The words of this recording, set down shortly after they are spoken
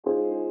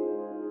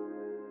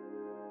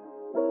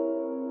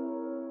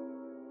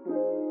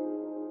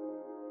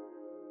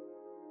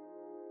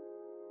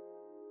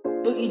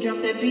Boogie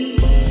drop that beat.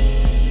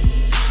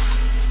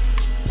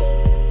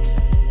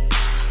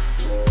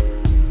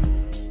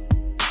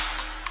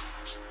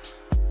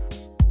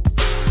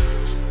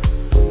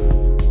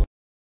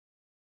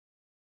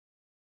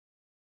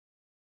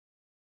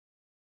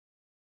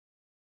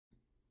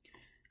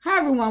 Hi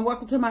everyone,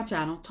 welcome to my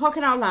channel,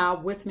 Talking Out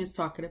Loud with Miss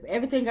Talkative.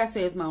 Everything I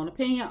say is my own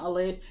opinion,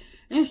 alleged,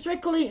 and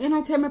strictly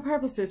entertainment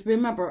purposes.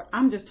 Remember,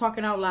 I'm just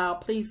talking out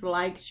loud. Please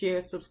like, share,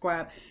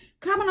 subscribe,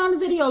 comment on the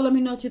video. Let me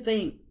know what you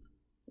think.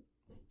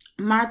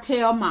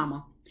 Martell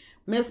Mama,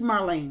 Miss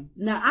Marlene.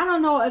 Now, I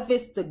don't know if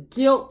it's the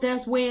guilt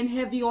that's weighing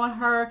heavy on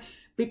her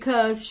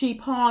because she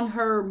pawned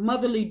her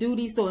motherly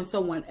duties on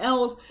someone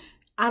else.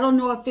 I don't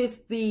know if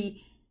it's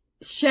the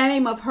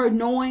shame of her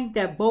knowing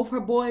that both her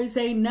boys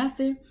ain't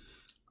nothing.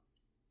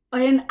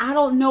 And I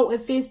don't know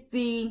if it's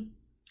the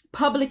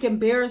public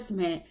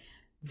embarrassment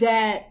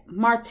that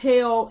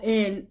Martell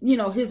and,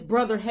 his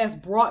brother has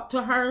brought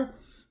to her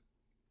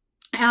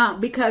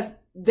because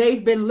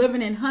they've been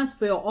living in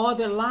Huntsville all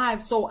their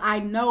lives. So I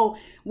know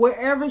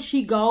wherever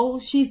she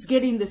goes, she's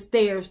getting the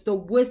stares, the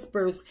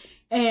whispers,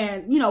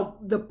 and,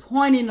 the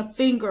pointing the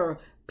finger,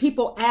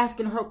 people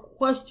asking her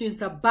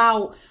questions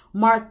about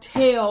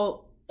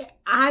Martell.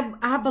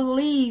 I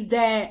believe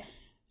that.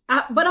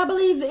 But I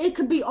believe it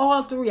could be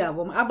all three of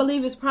them. I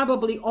believe it's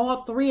probably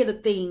all three of the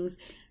things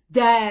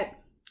that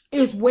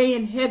is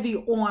weighing heavy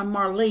on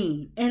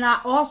Marlene. And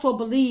I also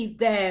believe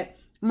that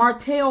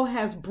Martell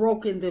has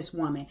broken this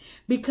woman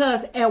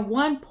because at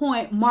one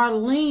point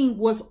Marlene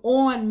was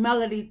on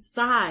Melody's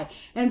side.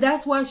 And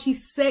that's why she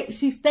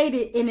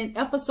stated in an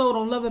episode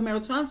on Love and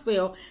Marriage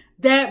Huntsville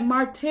that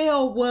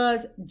Martell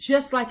was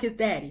just like his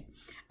daddy.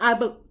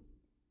 And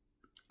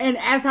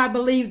as I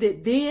believed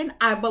it then,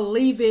 I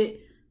believe it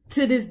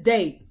to this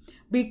date,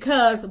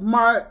 because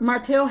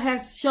Martell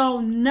has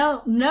shown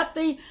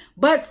nothing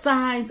but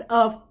signs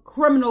of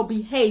criminal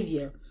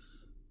behavior.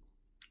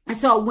 And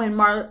so when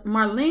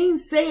Marlene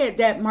said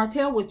that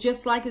Martell was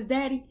just like his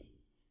daddy,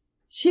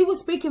 she was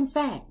speaking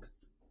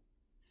facts.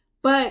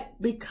 But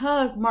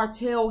because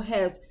Martell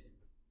has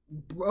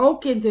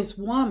broken this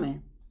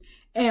woman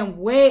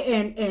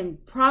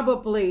and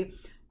probably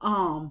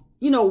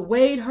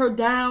weighed her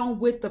down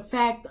with the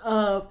fact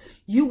of,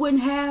 you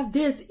wouldn't have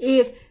this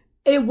if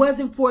it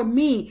wasn't for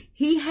me.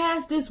 He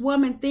has this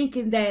woman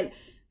thinking that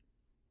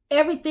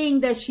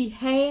everything that she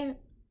had,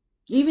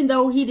 even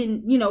though he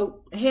didn't,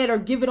 had her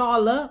give it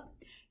all up,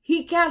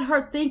 he got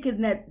her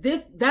thinking that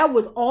that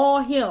was all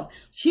him.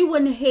 She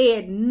wouldn't have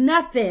had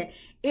nothing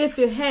if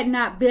it had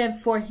not been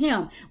for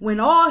him,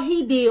 when all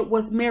he did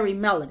was marry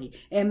Melody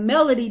and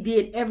Melody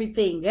did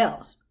everything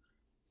else.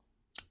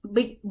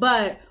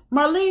 But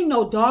Marlene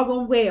know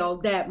doggone well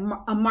that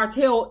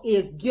Martell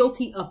is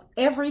guilty of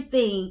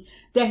everything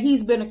that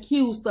he's been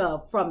accused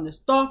of, from the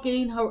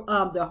stalking,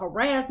 the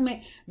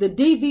harassment, the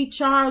DV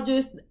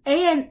charges,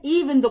 and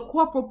even the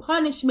corporal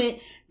punishment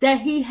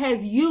that he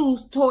has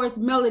used towards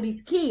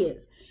Melody's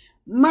kids.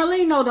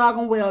 Marlene know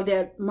doggone well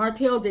that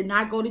Martell did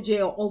not go to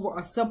jail over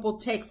a simple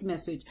text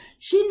message.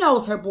 She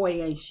knows her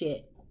boy ain't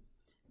shit.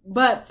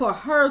 But for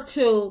her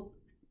to,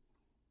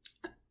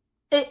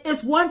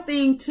 it's one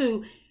thing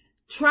to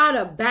try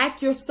to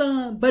back your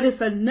son, but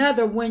it's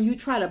another when you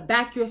try to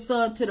back your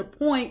son to the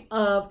point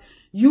of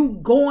you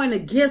going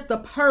against a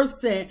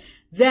person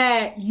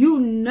that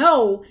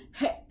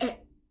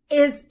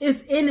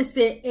is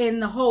innocent in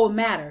the whole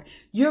matter.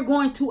 You're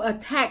going to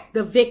attack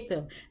the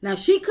victim. Now,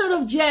 she could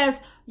have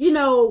just,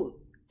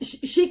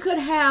 she could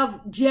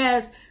have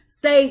just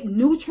stayed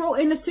neutral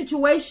in the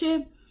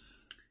situation,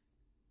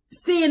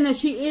 seeing that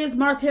she is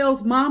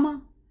Martell's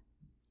mama,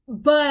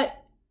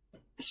 but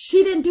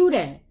she didn't do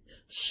that.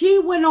 She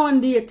went on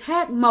the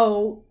attack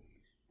mode.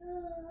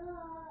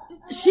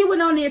 She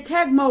went on the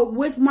attack mode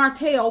with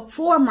Martell,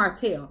 for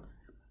Martell.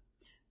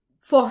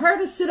 For her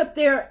to sit up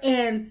there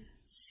and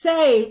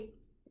say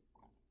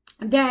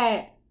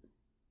that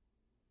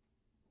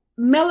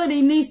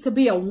Melody needs to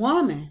be a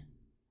woman.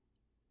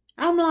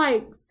 I'm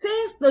like,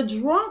 sis, the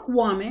drunk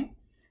woman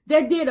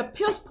that did a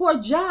piss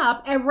poor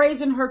job at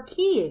raising her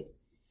kids.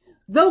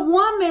 The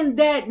woman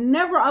that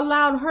never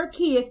allowed her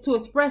kids to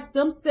express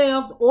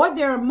themselves or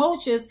their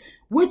emotions,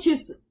 which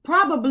is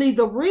probably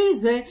the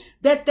reason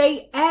that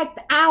they act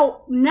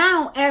out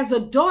now as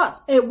adults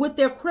and with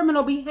their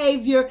criminal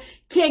behavior,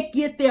 can't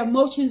get their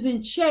emotions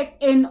in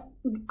check, and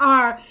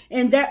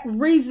that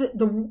reason,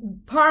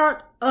 the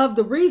part of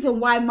the reason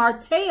why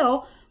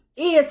Martell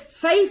is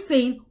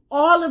facing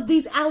all of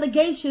these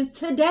allegations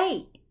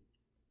today.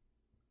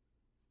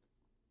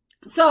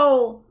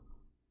 So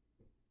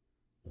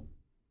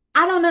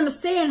I don't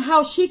understand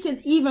how she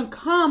can even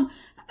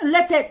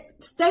let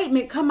that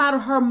statement come out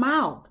of her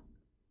mouth.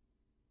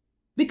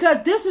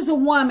 Because this is a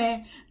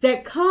woman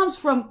that comes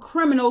from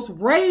criminals,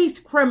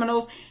 raised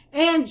criminals,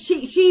 and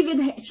she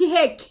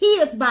had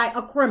kids by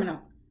a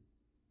criminal.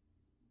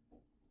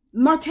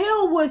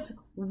 Martell was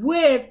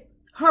with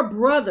her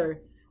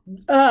brother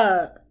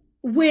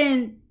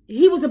when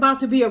he was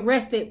about to be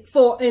arrested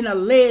for an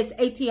alleged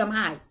ATM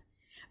heist.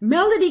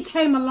 Melody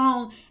came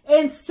along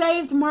and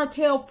saved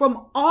Martell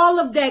from all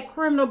of that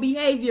criminal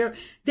behavior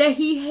that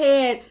he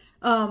had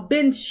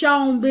been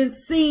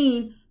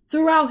seen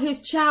throughout his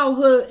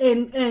childhood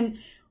and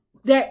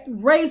that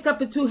raised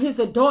up into his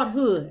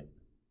adulthood.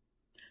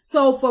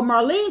 So for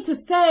Marlene to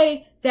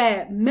say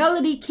that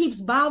Melody keeps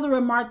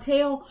bothering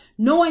Martell,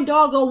 knowing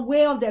doggone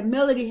well that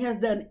Melody has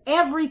done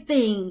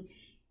everything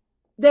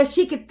that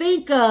she could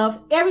think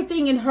of,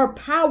 everything in her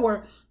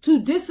power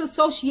to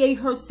disassociate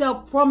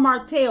herself from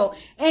Martell,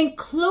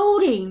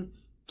 including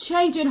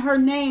changing her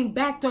name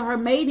back to her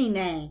maiden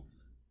name,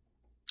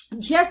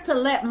 just to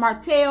let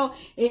Martell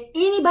and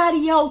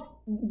anybody else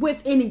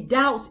with any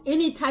doubts,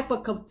 any type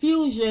of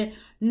confusion,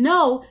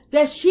 know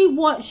that she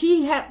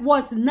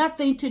wants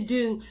nothing to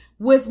do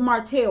with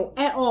Martell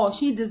at all.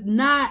 She does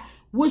not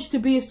wish to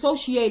be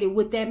associated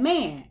with that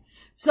man.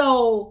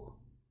 So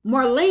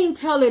Marlene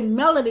telling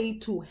Melody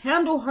to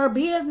handle her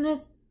business.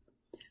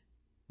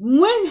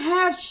 When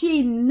have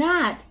she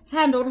not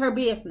handled her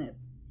business?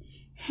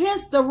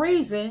 Hence the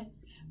reason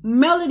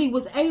Melody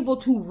was able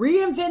to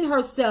reinvent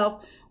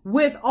herself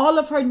with all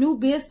of her new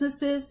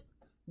businesses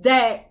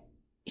that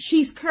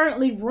she's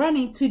currently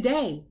running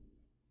today.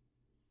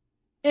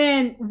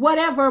 And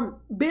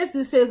whatever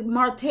businesses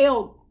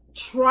Martell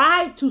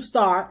tried to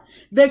start,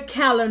 the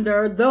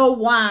calendar, the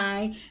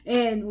wine,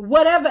 and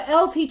whatever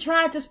else he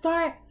tried to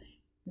start,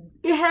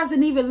 it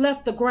hasn't even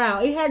left the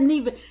ground.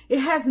 It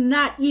has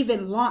not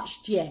even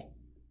launched yet.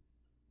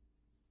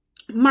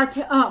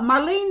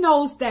 Marlene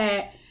knows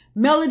that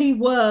Melody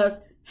was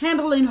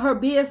handling her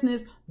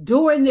business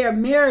during their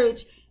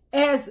marriage,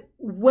 as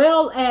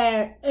well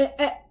as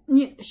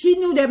she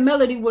knew that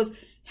Melody was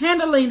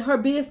handling her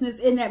business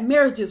in that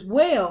marriage as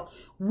well,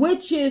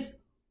 which is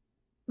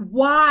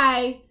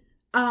why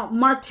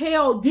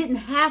Martell didn't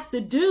have to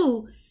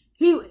do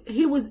he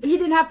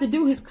didn't have to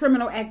do his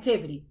criminal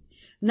activity.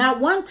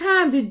 Not one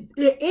time did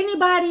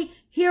anybody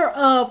hear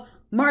of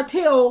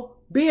Martell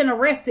being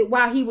arrested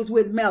while he was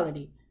with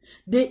Melody.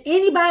 Did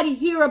anybody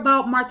hear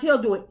about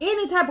Martell doing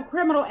any type of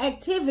criminal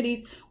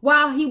activities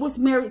while he was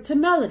married to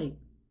Melody?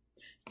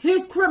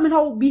 His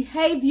criminal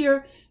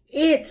behavior,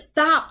 it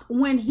stopped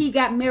when he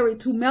got married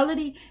to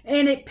Melody,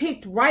 and it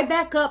picked right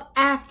back up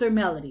after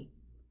Melody.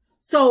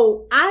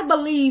 So I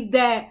believe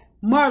that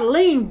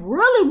Marlene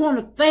really want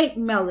to thank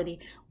Melody,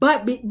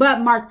 but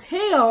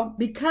Martell,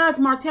 because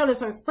Martell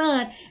is her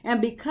son,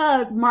 and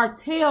because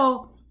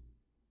Martell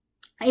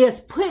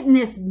is putting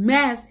this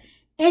mess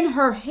in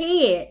her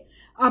head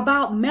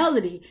about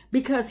Melody,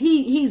 because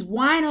he's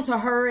whining to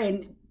her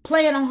and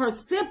playing on her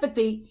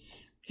sympathy,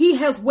 he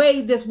has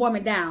weighed this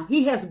woman down.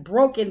 He has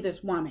broken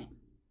this woman.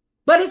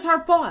 But it's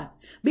her fault,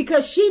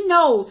 because she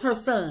knows her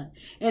son.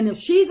 And if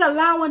she's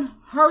allowing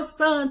her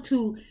son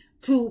to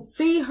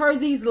feed her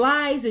these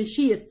lies and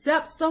she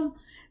accepts them,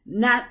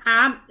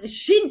 I'm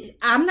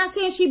not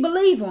saying she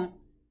believe them,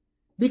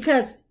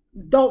 because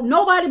don't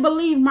nobody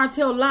believe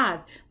Martell lies,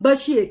 but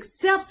she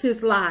accepts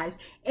his lies.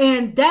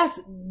 And that's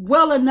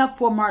well enough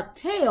for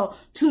Martell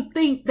to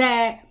think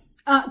that,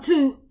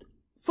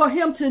 for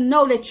him to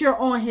know that you're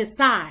on his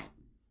side.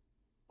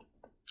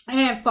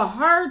 And for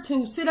her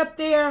to sit up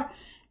there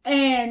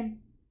and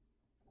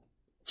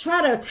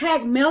try to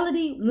attack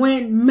Melody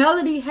when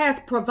Melody has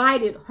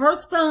provided her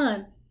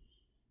son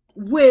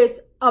with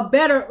a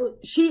better,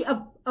 she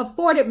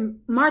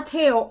afforded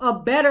Martell a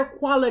better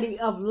quality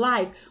of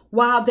life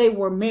while they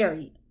were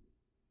married.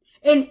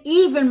 And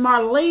even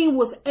Marlene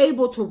was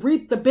able to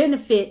reap the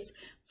benefits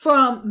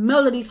from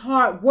Melody's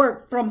hard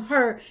work, from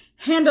her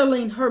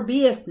handling her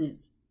business.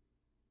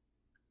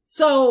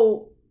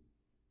 So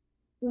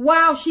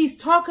while she's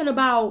talking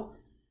about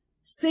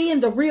seeing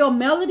the real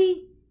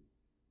Melody,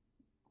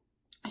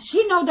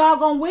 she know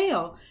doggone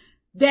well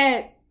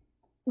that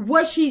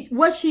what she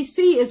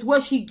see is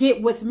what she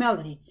get with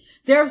Melody.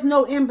 There's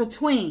no in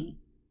between.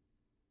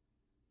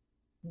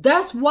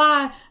 That's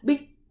why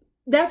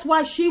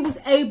she was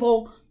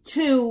able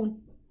to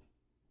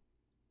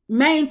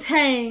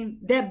maintain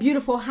that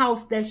beautiful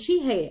house that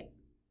she had.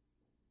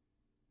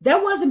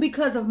 That wasn't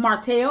because of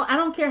Martell. I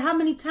don't care how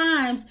many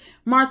times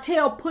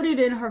Martell put it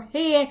in her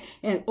head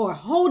or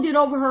hold it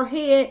over her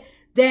head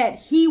that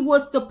he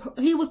was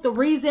the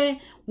reason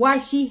why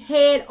she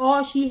had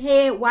all she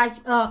had,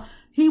 why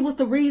he was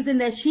the reason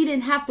that she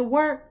didn't have to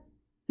work.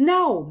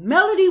 No,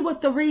 Melody was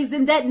the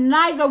reason that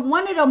neither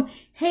one of them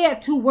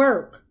had to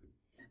work,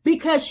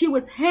 because she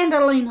was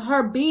handling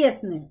her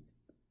business.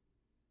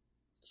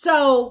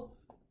 So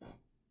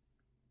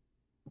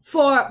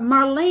for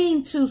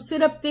Marlene to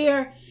sit up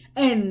there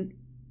and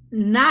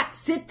not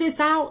sit this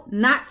out,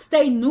 not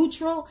stay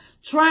neutral,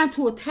 trying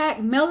to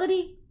attack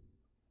Melody,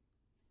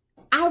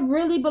 I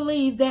really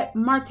believe that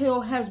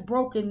Martell has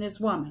broken this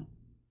woman.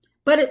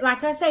 But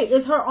like I say,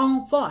 it's her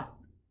own fault.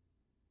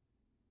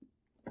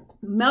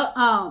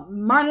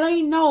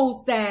 Marlene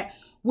knows that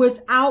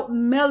without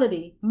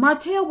Melody,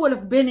 Martell would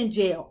have been in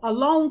jail a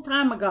long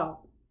time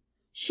ago.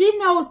 She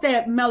knows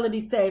that Melody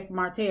saved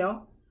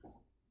Martell.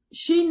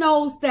 She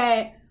knows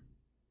that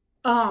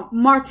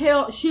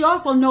she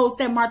also knows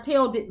that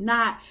Martell did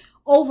not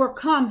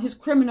overcome his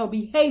criminal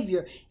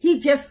behavior. He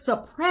just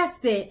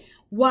suppressed it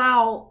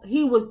while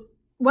he was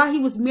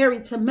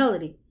married to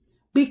Melody,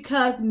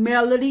 because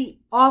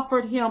Melody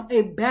offered him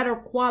a better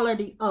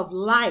quality of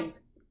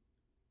life.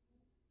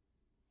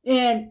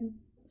 And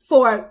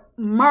for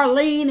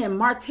Marlene and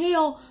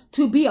Martell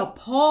to be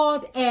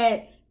appalled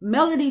at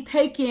Melody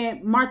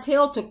taking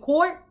Martell to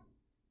court.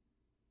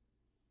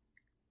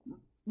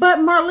 But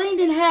Marlene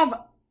didn't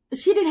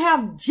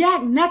have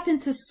jack nothing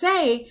to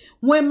say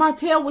when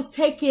Martell was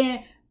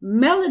taking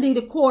Melody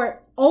to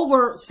court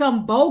over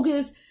some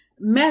bogus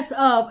mess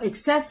of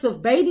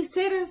excessive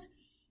babysitters.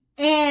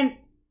 And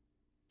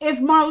if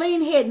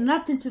Marlene had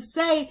nothing to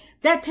say,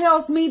 that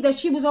tells me that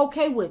she was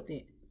okay with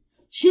it.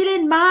 She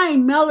didn't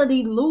mind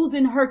Melody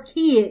losing her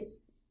kids,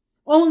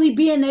 only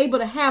being able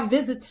to have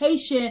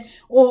visitation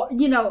or,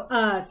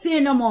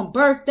 seeing them on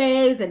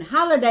birthdays and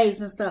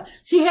holidays and stuff.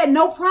 She had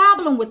no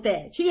problem with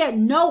that. She had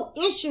no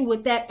issue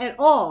with that at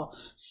all.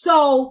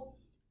 So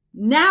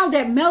now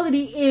that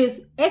Melody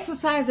is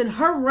exercising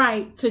her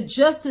right to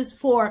justice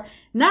for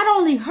not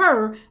only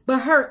her,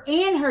 but her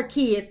and her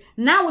kids,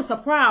 now it's a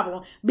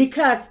problem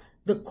because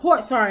the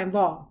courts are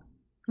involved.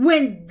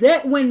 When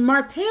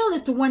Martell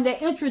is the one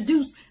that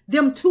introduced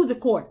them to the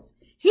courts,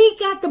 he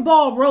got the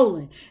ball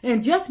rolling.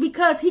 And just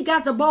because he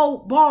got the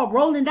ball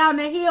rolling down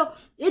the hill,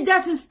 it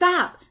doesn't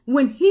stop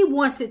when he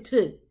wants it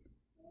to.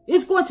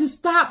 It's going to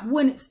stop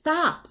when it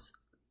stops.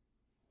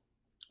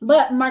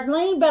 But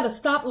Marlene better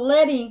stop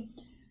letting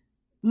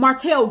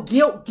Martell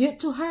guilt get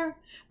to her,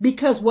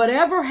 because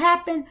whatever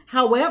happened,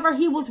 however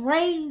he was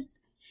raised,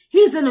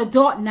 he's an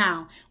adult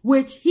now,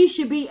 which he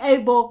should be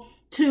able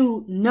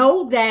to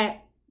know that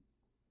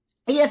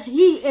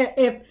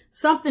if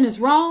something is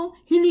wrong,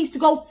 he needs to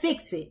go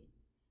fix it.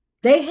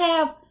 They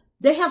have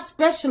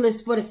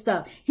specialists for this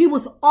stuff. He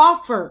was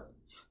offered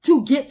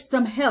to get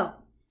some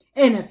help.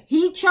 And if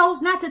he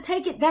chose not to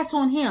take it, that's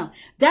on him.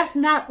 That's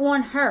not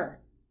on her.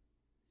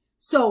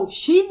 So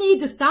she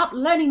needs to stop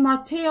letting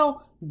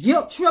Martell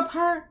guilt trip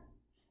her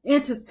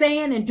into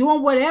saying and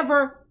doing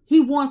whatever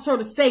he wants her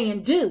to say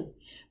and do.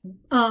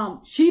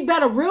 She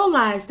better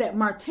realize that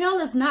Martell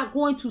is not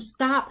going to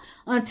stop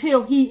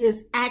until he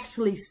is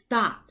actually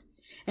stopped.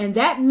 And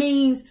that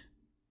means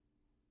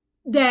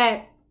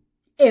that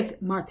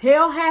if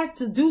Martell has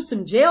to do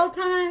some jail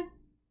time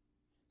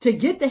to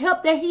get the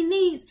help that he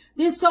needs,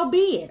 then so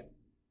be it.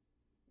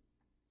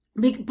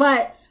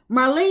 But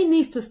Marlene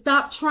needs to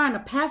stop trying to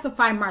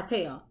pacify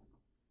Martell,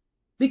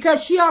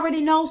 because she already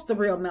knows the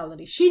real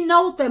Melody. She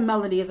knows that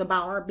Melody is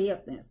about her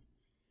business.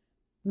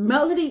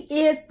 Melody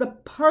is the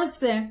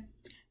person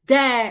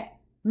that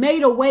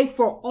made a way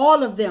for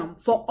all of them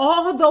for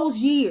all those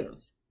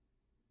years,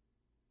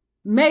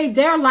 made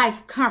their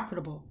life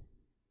comfortable,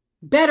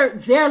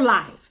 bettered their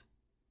life.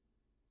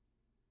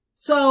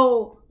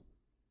 So,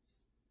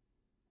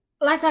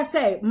 like I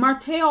say,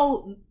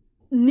 Martell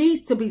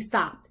needs to be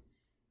stopped.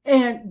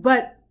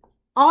 But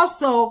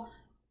also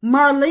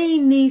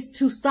Marlene needs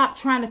to stop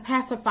trying to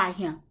pacify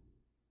him.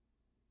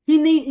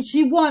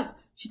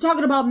 She's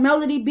talking about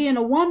Melody being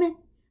a woman.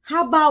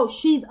 How about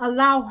she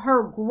allow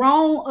her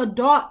grown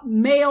adult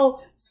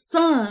male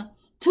son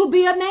to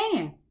be a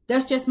man?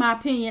 That's just my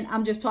opinion.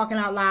 I'm just talking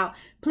out loud.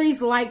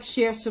 Please like,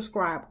 share,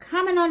 subscribe.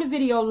 Comment on the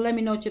video. Let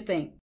me know what you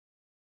think.